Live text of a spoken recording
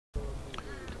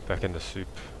Back in the soup,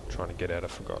 trying to get out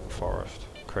of Forgotten Forest.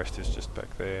 Crest is just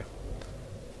back there.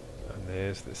 And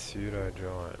there's the pseudo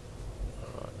giant.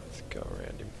 Alright, let's go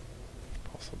around him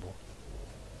if possible.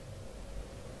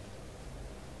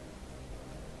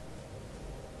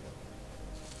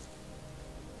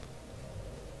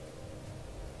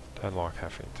 Don't like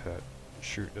having to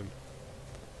shoot them.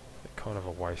 They're kind of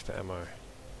a waste of ammo.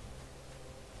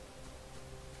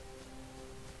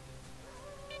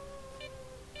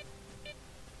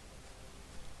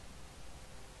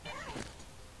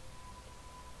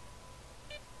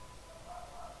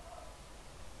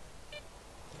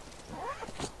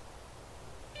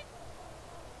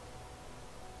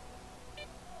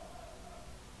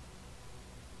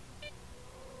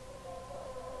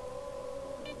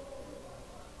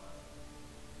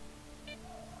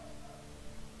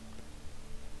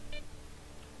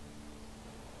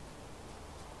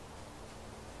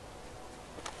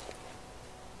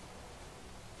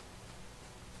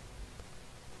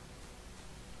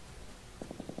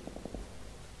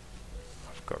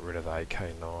 Got rid of the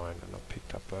AK-9 and I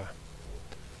picked up a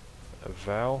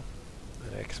Val,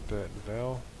 an expert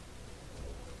Val,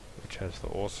 which has the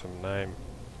awesome name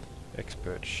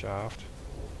Expert Shaft.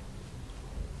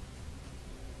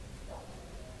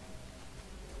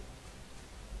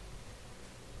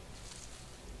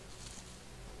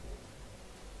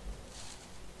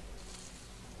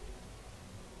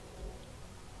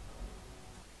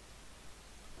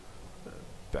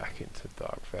 Back into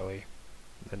Dark Valley.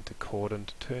 Then to Cordon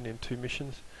to turn in 2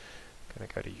 missions. Gonna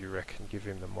go to Urek and give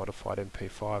him the modified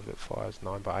MP5 that fires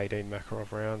 9x18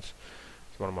 Makarov rounds.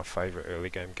 It's one of my favourite early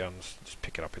game guns. Just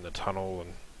pick it up in the tunnel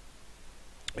and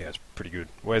yeah, it's pretty good.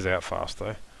 Wears out fast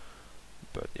though,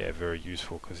 but yeah, very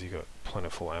useful because you got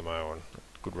plentiful ammo and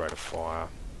good rate of fire.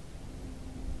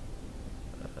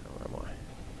 Where am I?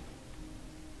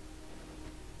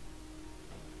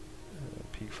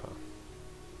 Pig farm.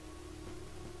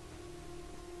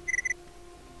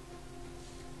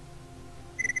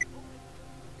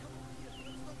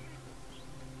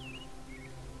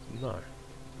 No.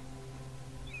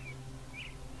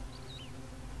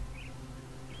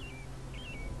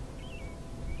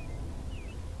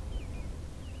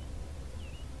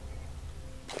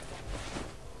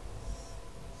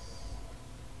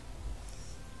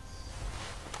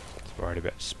 Just worried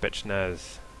about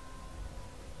Spetsnaz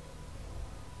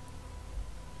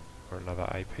or another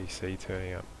APC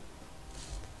turning up,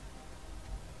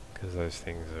 because those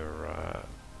things are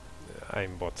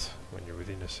aimbots. When you're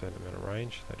within a certain amount of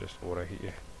range, they just auto hit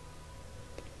you.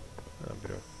 A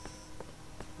bit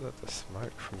of the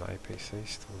smoke from the APC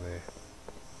still there.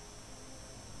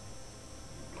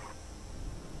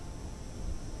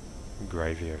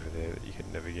 Gravy over there that you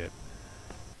can never get.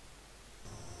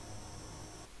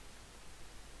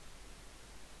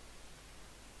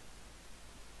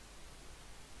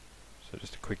 So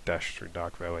just a quick dash through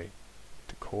Dark Valley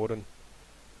to Cordon.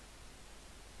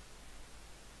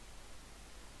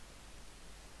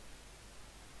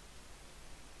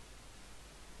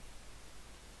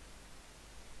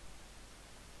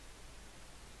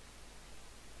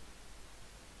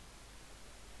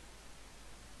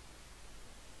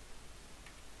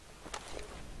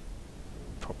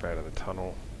 Pop out of the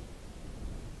tunnel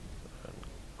and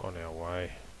on our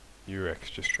way. Urek's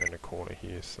just around the corner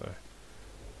here, so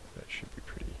that should be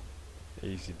pretty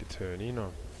easy to turn in, I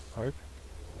hope.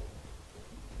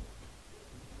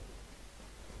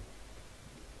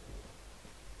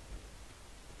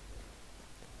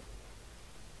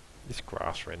 This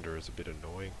grass render is a bit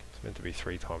annoying. It's meant to be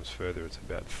 3 times further, it's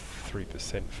about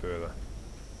 3% further.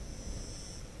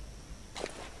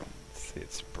 See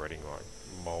it spreading like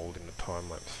mould in the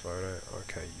time-lapse photo.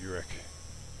 Okay, Urek.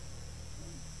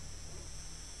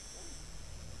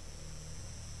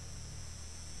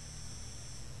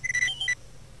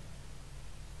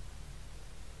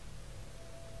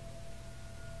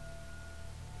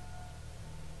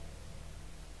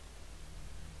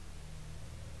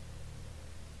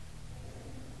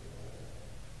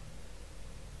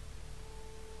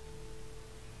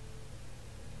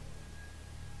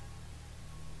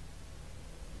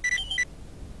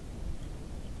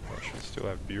 Still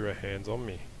have Bureau hands on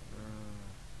me.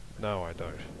 No, I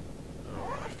don't.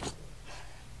 Oh.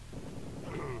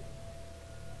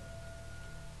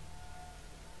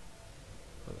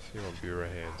 Let's see what Bureau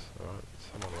hands. Alright,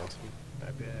 someone else.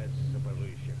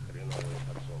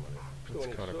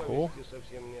 That's kind of cool.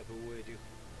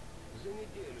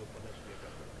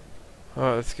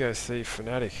 Alright, let's go see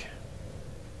Fnatic.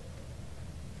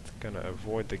 It's gonna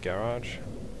avoid the garage.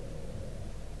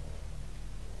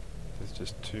 There's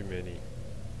just too many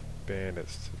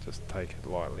bandits to just take it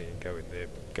lightly and go in there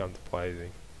guns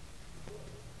blazing.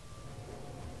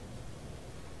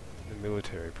 The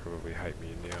military probably hate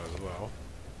me now as well.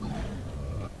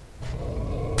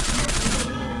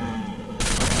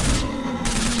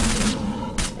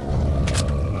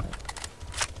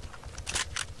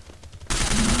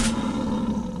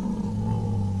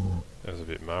 That was a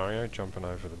bit Mario, jumping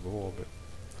over the ball, but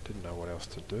I didn't know what else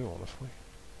to do, honestly.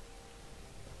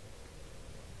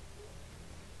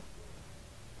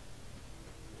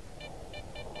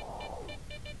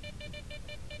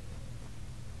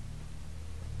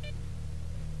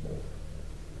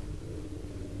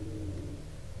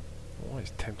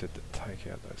 Always tempted to take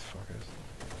out those fuckers.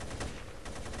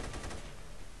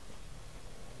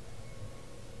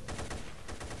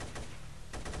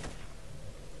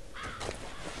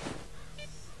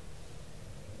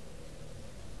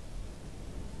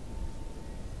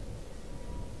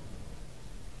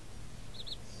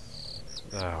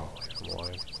 Oh, I'm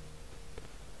lying.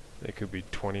 There could be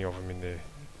 20 of them in there.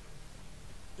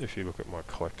 If you look at my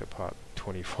collector part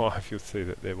 25, you'll see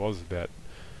that there was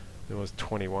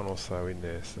 21 or so in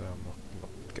there, so I'm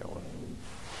not going.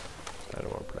 I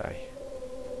don't want to play.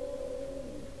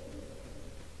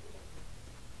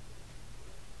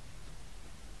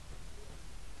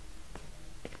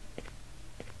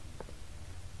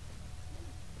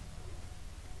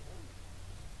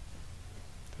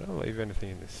 Did I leave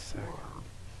anything in this sack?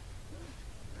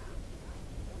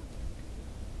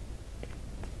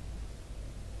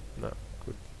 No,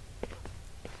 good.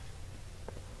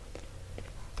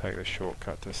 Take the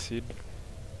shortcut to S.T.A.L.K.E.R.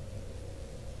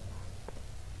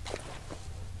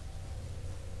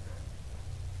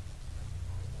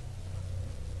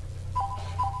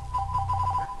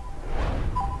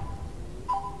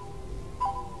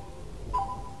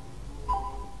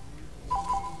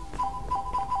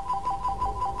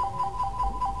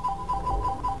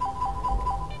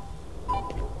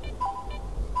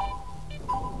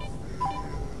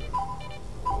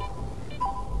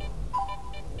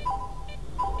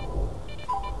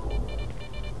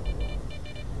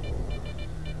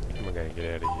 I'm going to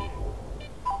get out of here.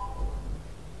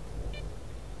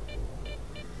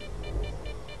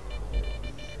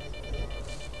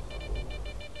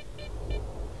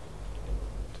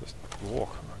 Just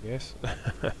walk, I guess.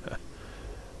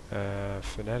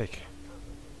 Fanatic.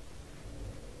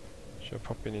 Should I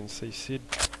pop in and see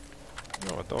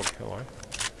S.T.A.L.K.E.R? Oh, a dog, hello.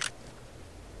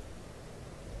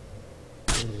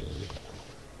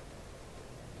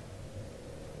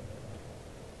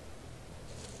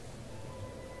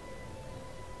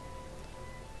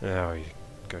 Now he's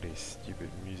got his stupid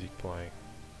music playing.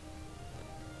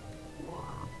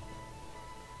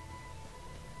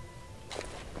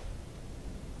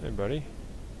 Hey buddy.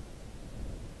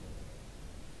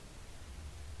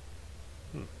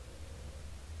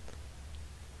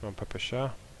 On Papa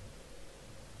Shah.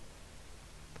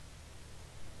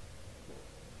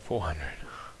 400.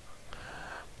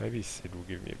 Maybe S.T.A.L.K.E.R will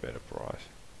give me a better price.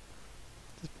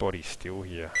 This body's still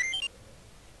here.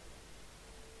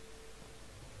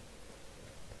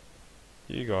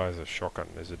 You guys are shocking.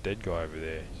 There's a dead guy over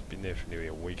there. He's been there for nearly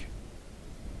a week.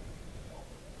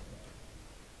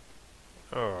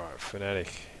 Alright,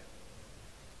 Fanatic.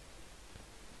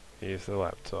 Here's the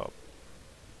laptop.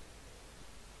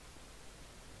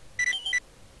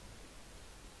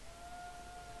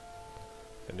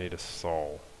 I need a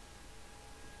soul.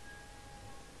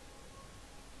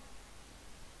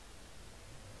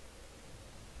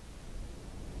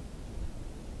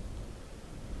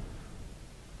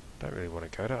 Don't really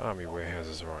want to go to army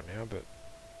warehouses right now, but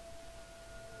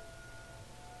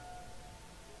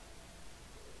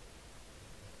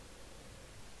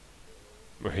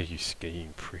where are you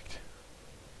skiing, pricked?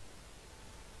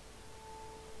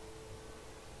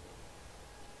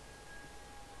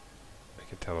 They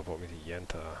can teleport me to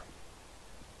Yantar.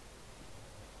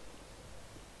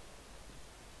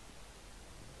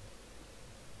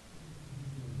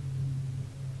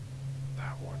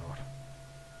 Ah, why not?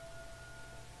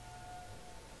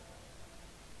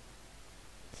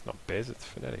 It's not Bez, it's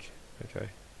Fanatic. Okay.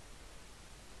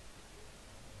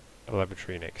 A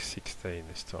laboratory next 16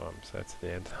 this time, so that's the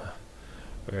Yantar.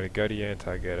 We're going to go to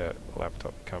Yantar, get a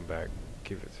laptop, come back,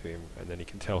 give it to him, and then he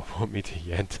can teleport me to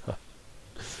Yantar.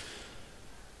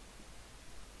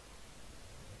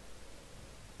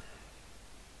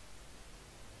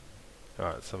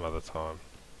 Alright, some other time.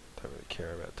 Don't really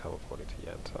care about teleporting to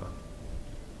Yantar.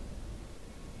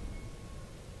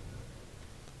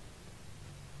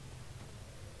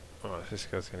 Alright, this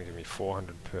guy's going to give me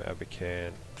 400 per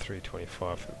Abacan,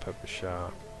 325 for the Papa Shah.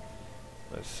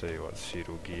 Let's see what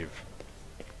S.T.A.L.K.E.R will give.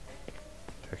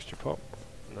 Texture pop?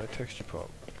 No texture pop.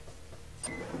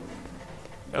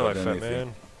 Hello, fat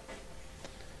man.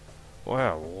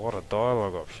 Wow, a lot of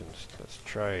dialogue options. Let's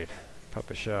trade.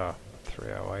 Papa Shah,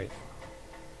 308.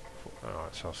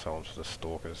 Alright, so I'll sell them to the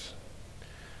stalkers.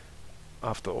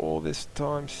 After all this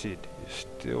time, Sid, you're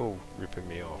still ripping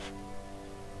me off.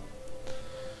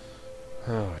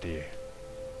 Oh dear.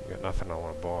 You got nothing I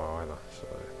want to buy either, so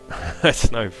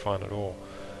that's no fun at all.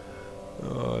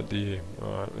 Oh dear.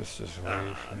 Alright, let's just leave.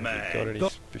 Have you got any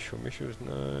special missions?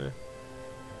 No.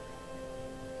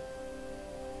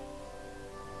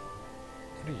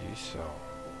 What do you sell?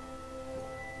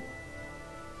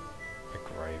 A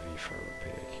gravy for a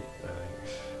repair kit,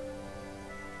 thanks.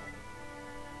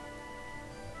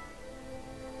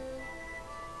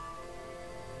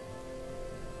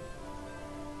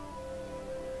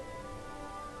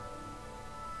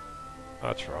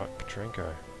 That's right,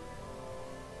 Petrenko.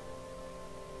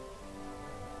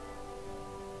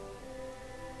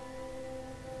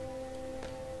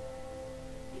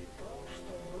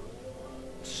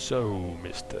 So,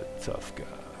 Mr. Tough Guy.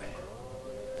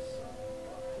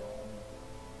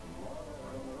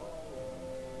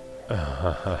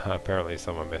 Apparently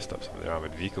someone messed up some of their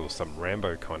armoured vehicles. Some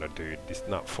Rambo kind of dude. This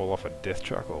nut fall off a death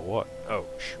truck or what? Oh,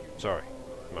 sorry.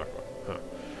 Huh.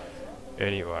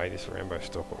 Anyway, this Rambo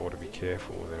stalker ought to be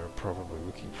careful. They're probably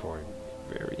looking for him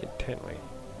very intently.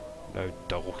 No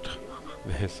doubt.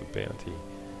 There's a bounty.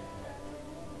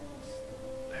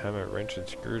 Hammer, wrench and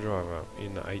screwdriver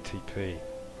in the ATP.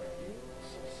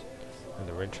 And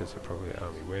the wrenches are probably at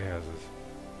army warehouses.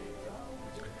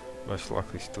 Most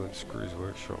likely still in Screw's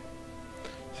workshop.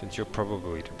 Since you're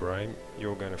probably to blame,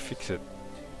 you're going to fix it.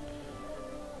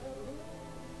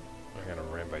 I'm going to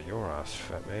Rambo your ass,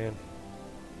 fat man.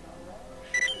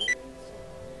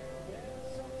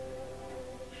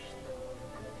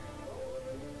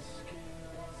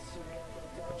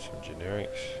 Got some generics.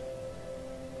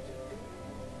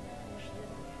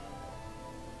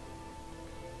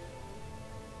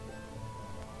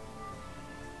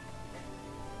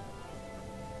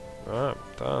 Alright,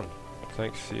 done.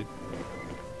 Thanks, Sid.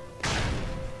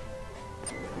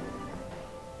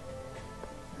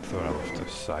 Thought I left a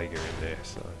Sega in there,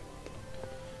 so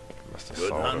must have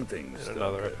sold it in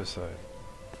another episode.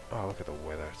 Oh, look at the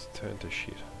weather. It's turned to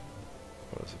shit.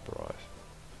 What a surprise.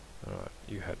 Alright,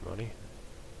 you had money.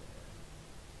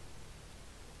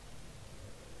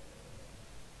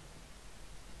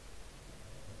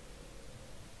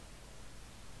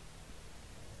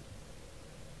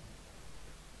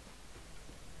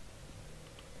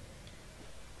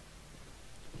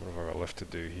 What have I got left to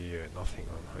do here? Nothing,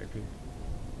 I'm hoping.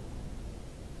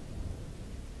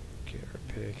 Get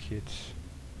repair kits.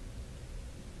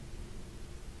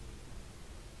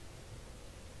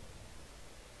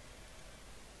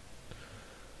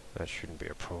 That shouldn't be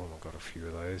a problem. I've got a few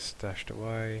of those stashed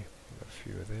away. Got a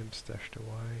few of them stashed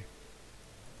away.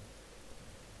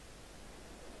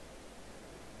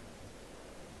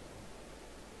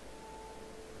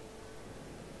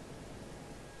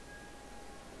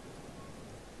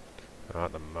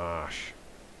 Alright, the marsh.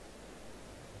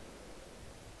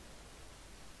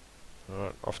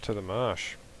 Alright, off to the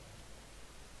marsh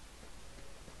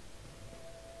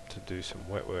to do some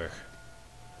wet work.